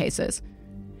red-collar cases.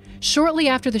 Shortly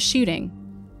after the shooting,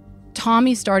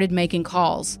 Tommy started making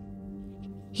calls.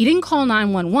 He didn't call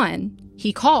 911,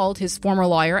 he called his former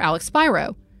lawyer, Alex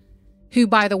Spiro, who,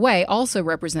 by the way, also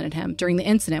represented him during the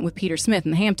incident with Peter Smith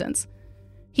in the Hamptons.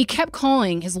 He kept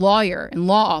calling his lawyer and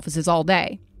law offices all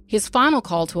day. His final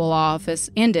call to a law office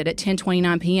ended at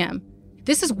 10:29 p.m.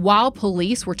 This is while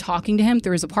police were talking to him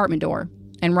through his apartment door,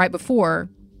 and right before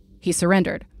he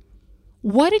surrendered.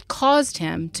 What had caused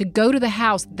him to go to the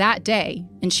house that day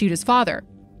and shoot his father?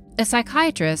 A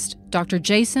psychiatrist, Dr.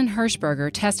 Jason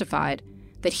Hirschberger, testified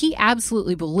that he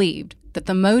absolutely believed that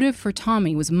the motive for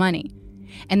Tommy was money,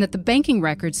 and that the banking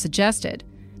records suggested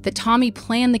that Tommy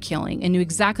planned the killing and knew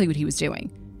exactly what he was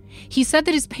doing. He said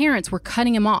that his parents were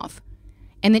cutting him off,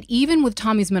 and that even with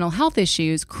Tommy's mental health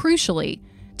issues, crucially,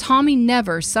 Tommy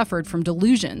never suffered from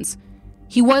delusions.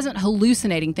 He wasn't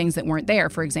hallucinating things that weren't there,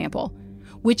 for example,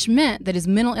 which meant that his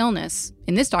mental illness,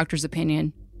 in this doctor's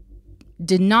opinion,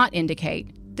 did not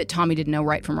indicate that Tommy didn't know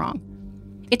right from wrong.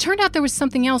 It turned out there was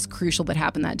something else crucial that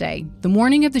happened that day. The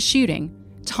morning of the shooting,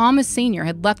 Thomas Sr.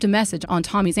 had left a message on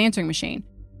Tommy's answering machine.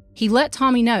 He let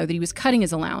Tommy know that he was cutting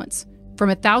his allowance from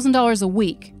 $1,000 a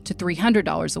week to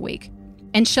 $300 a week.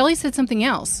 And Shelley said something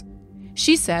else.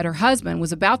 She said her husband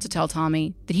was about to tell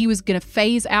Tommy that he was going to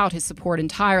phase out his support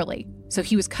entirely, so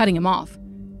he was cutting him off.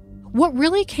 What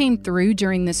really came through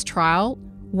during this trial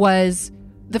was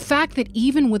the fact that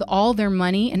even with all their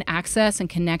money and access and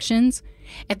connections,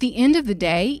 at the end of the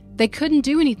day, they couldn't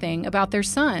do anything about their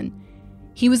son.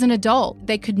 He was an adult.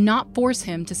 They could not force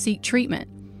him to seek treatment.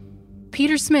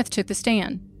 Peter Smith took the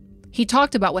stand. He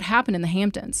talked about what happened in the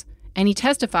Hamptons, and he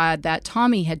testified that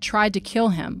Tommy had tried to kill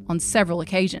him on several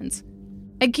occasions.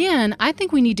 Again, I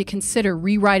think we need to consider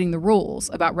rewriting the rules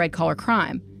about red-collar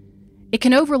crime. It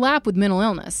can overlap with mental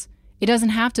illness. It doesn't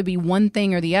have to be one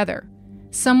thing or the other.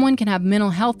 Someone can have mental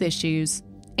health issues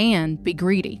and be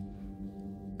greedy.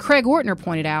 Craig Ortner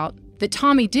pointed out that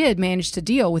Tommy did manage to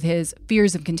deal with his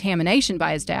fears of contamination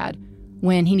by his dad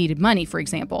when he needed money, for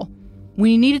example. When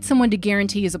he needed someone to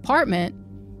guarantee his apartment,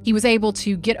 he was able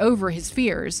to get over his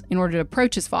fears in order to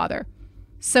approach his father.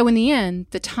 So in the end,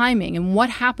 the timing and what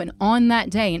happened on that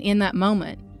day and in that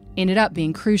moment ended up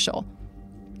being crucial.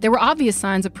 There were obvious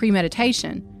signs of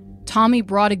premeditation. Tommy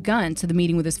brought a gun to the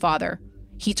meeting with his father.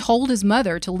 He told his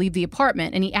mother to leave the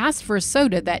apartment, and he asked for a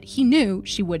soda that he knew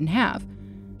she wouldn't have.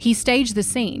 He staged the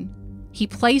scene. He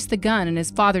placed the gun in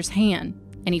his father's hand,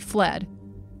 and he fled.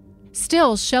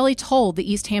 Still, Shelley told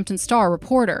the East Hampton Star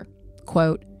reporter,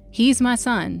 quote, "He's my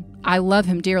son. I love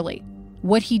him dearly.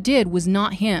 What he did was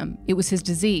not him. It was his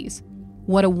disease.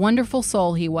 What a wonderful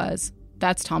soul he was.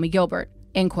 That's Tommy Gilbert,"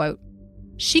 end quote.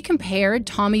 She compared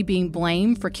Tommy being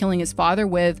blamed for killing his father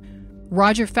with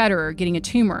Roger Federer getting a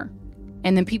tumor,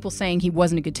 and then people saying he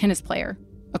wasn't a good tennis player,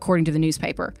 according to the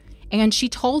newspaper. And she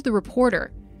told the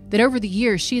reporter that over the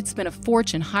years she had spent a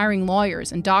fortune hiring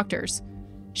lawyers and doctors.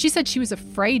 She said she was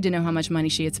afraid to know how much money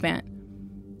she had spent.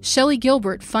 Shelley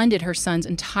Gilbert funded her son's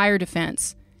entire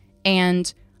defense.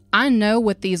 And I know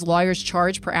what these lawyers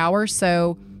charge per hour,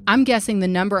 so I'm guessing the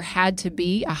number had to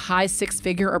be a high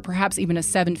six-figure or perhaps even a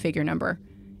seven-figure number.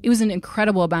 It was an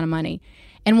incredible amount of money.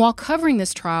 And while covering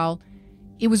this trial,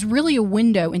 it was really a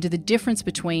window into the difference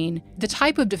between the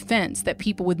type of defense that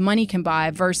people with money can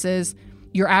buy versus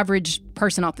your average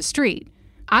person off the street.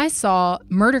 I saw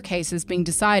murder cases being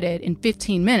decided in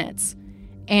 15 minutes.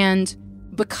 And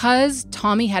because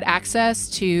Tommy had access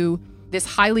to this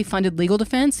highly funded legal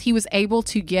defense, he was able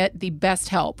to get the best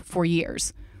help for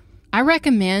years. I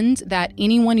recommend that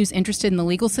anyone who's interested in the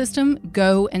legal system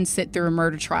go and sit through a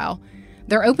murder trial.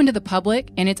 They're open to the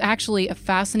public, and it's actually a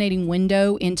fascinating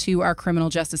window into our criminal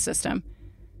justice system.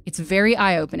 It's very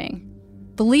eye-opening.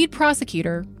 The lead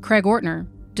prosecutor, Craig Ortner,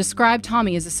 described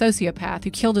Tommy as a sociopath who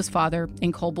killed his father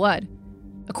in cold blood.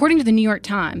 According to the New York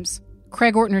Times,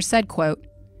 Craig Ortner said, quote,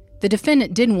 "The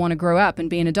defendant didn't want to grow up and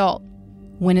be an adult.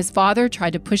 When his father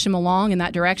tried to push him along in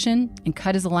that direction and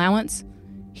cut his allowance,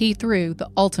 he threw the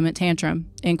ultimate tantrum,"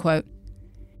 end quote.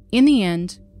 In the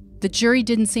end, the jury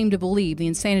didn't seem to believe the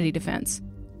insanity defense.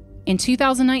 In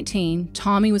 2019,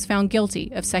 Tommy was found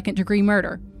guilty of second-degree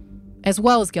murder, as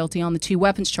well as guilty on the 2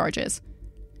 weapons charges.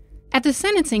 At the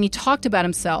sentencing, he talked about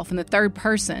himself in the third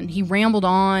person. He rambled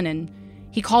on, and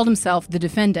he called himself the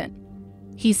defendant.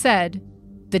 He said,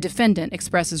 "The defendant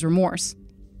expresses remorse."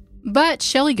 But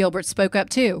Shelley Gilbert spoke up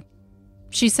too.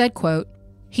 She said, quote,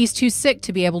 "He's too sick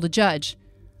to be able to judge.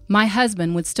 My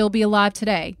husband would still be alive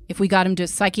today if we got him to a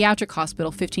psychiatric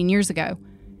hospital 15 years ago.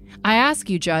 I ask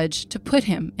you, Judge, to put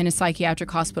him in a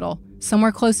psychiatric hospital,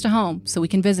 somewhere close to home, so we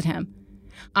can visit him.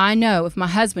 I know if my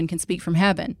husband can speak from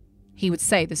heaven, he would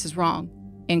say this is wrong,"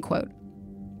 end quote.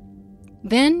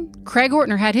 Then Craig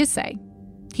Ortner had his say.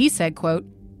 He said, quote,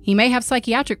 "He may have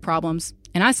psychiatric problems,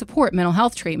 and I support mental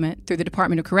health treatment through the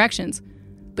Department of Corrections,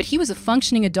 but he was a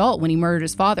functioning adult when he murdered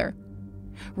his father.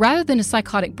 Rather than a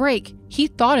psychotic break, he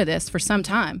thought of this for some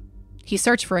time. He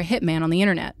searched for a hitman on the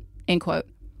internet," end quote.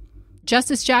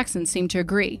 Justice Jackson seemed to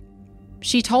agree.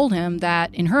 She told him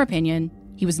that, in her opinion,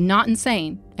 he was not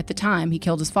insane at the time he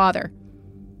killed his father.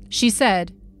 She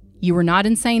said, "You were not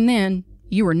insane then,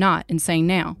 you are not insane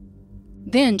now."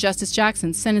 Then Justice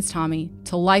Jackson sentenced Tommy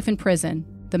to life in prison,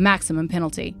 the maximum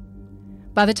penalty.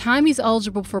 By the time he's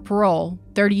eligible for parole,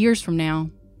 30 years from now,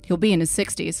 he'll be in his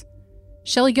 60s.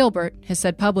 Shelley Gilbert has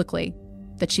said publicly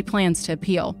that she plans to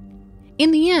appeal.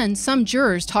 In the end, some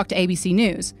jurors talked to ABC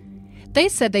News. They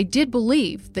said they did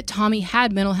believe that Tommy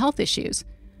had mental health issues,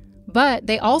 but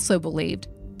they also believed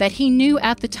that he knew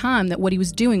at the time that what he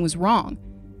was doing was wrong.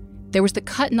 There was the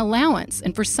cut in allowance,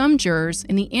 and for some jurors,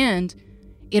 in the end,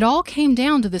 it all came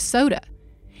down to the soda.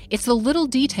 It's the little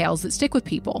details that stick with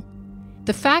people.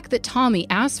 The fact that Tommy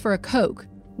asked for a Coke,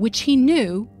 which he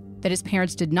knew that his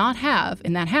parents did not have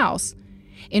in that house,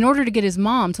 in order to get his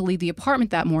mom to leave the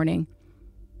apartment that morning,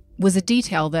 was a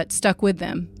detail that stuck with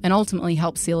them and ultimately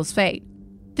helped seal his fate.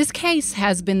 This case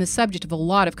has been the subject of a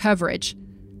lot of coverage.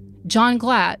 John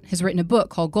Glatt has written a book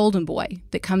called Golden Boy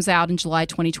that comes out in July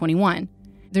 2021.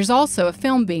 There's also a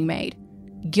film being made,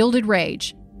 Gilded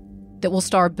Rage, that will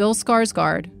star Bill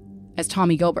Skarsgård as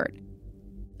Tommy Gilbert.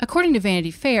 According to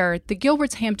Vanity Fair, the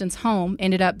Gilberts' Hamptons home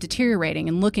ended up deteriorating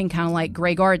and looking kind of like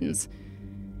Grey Gardens.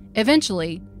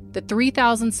 Eventually, the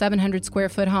 3,700 square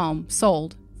foot home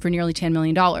sold for nearly $10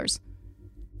 million.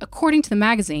 According to the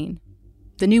magazine,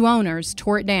 the new owners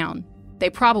tore it down. They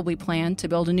probably planned to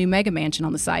build a new mega mansion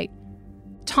on the site.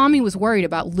 Tommy was worried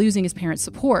about losing his parents'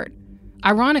 support.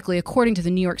 Ironically, according to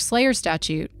the New York Slayer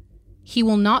statute, he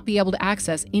will not be able to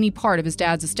access any part of his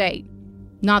dad's estate.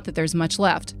 Not that there's much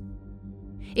left.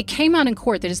 It came out in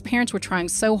court that his parents were trying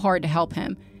so hard to help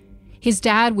him. His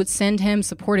dad would send him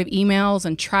supportive emails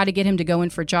and try to get him to go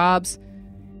in for jobs.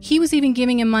 He was even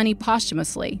giving him money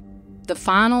posthumously. The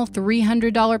final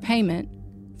 $300 payment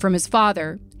from his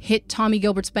father hit Tommy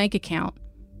Gilbert's bank account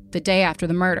the day after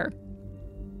the murder.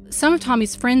 Some of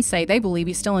Tommy's friends say they believe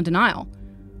he's still in denial.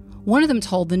 One of them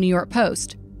told the New York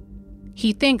Post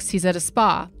he thinks he's at a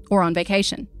spa or on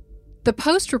vacation. The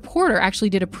Post reporter actually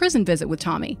did a prison visit with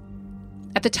Tommy.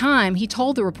 At the time, he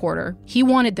told the reporter he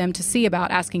wanted them to see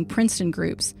about asking Princeton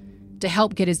groups to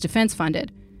help get his defense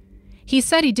funded. He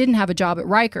said he didn't have a job at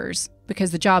Rikers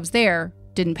because the jobs there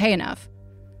didn't pay enough.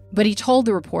 But he told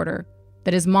the reporter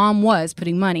that his mom was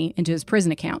putting money into his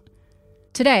prison account.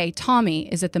 Today, Tommy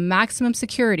is at the maximum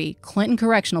security Clinton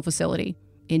Correctional Facility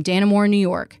in Dannemora, New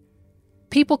York.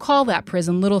 People call that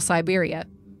prison Little Siberia,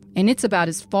 and it's about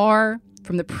as far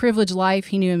from the privileged life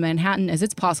he knew in Manhattan as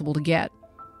it's possible to get.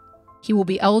 He will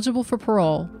be eligible for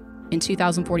parole in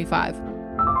 2045.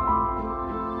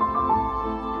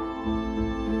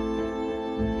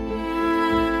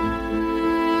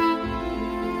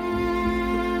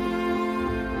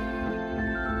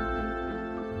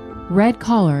 Red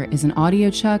Collar is an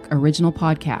AudioChuck original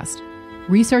podcast.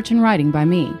 Research and writing by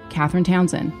me, Catherine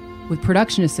Townsend, with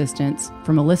production assistance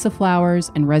from Alyssa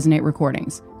Flowers and Resonate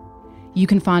Recordings. You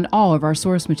can find all of our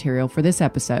source material for this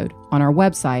episode on our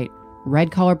website,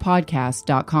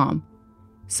 redcollarpodcast.com.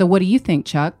 So what do you think,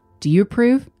 Chuck? Do you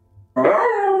approve?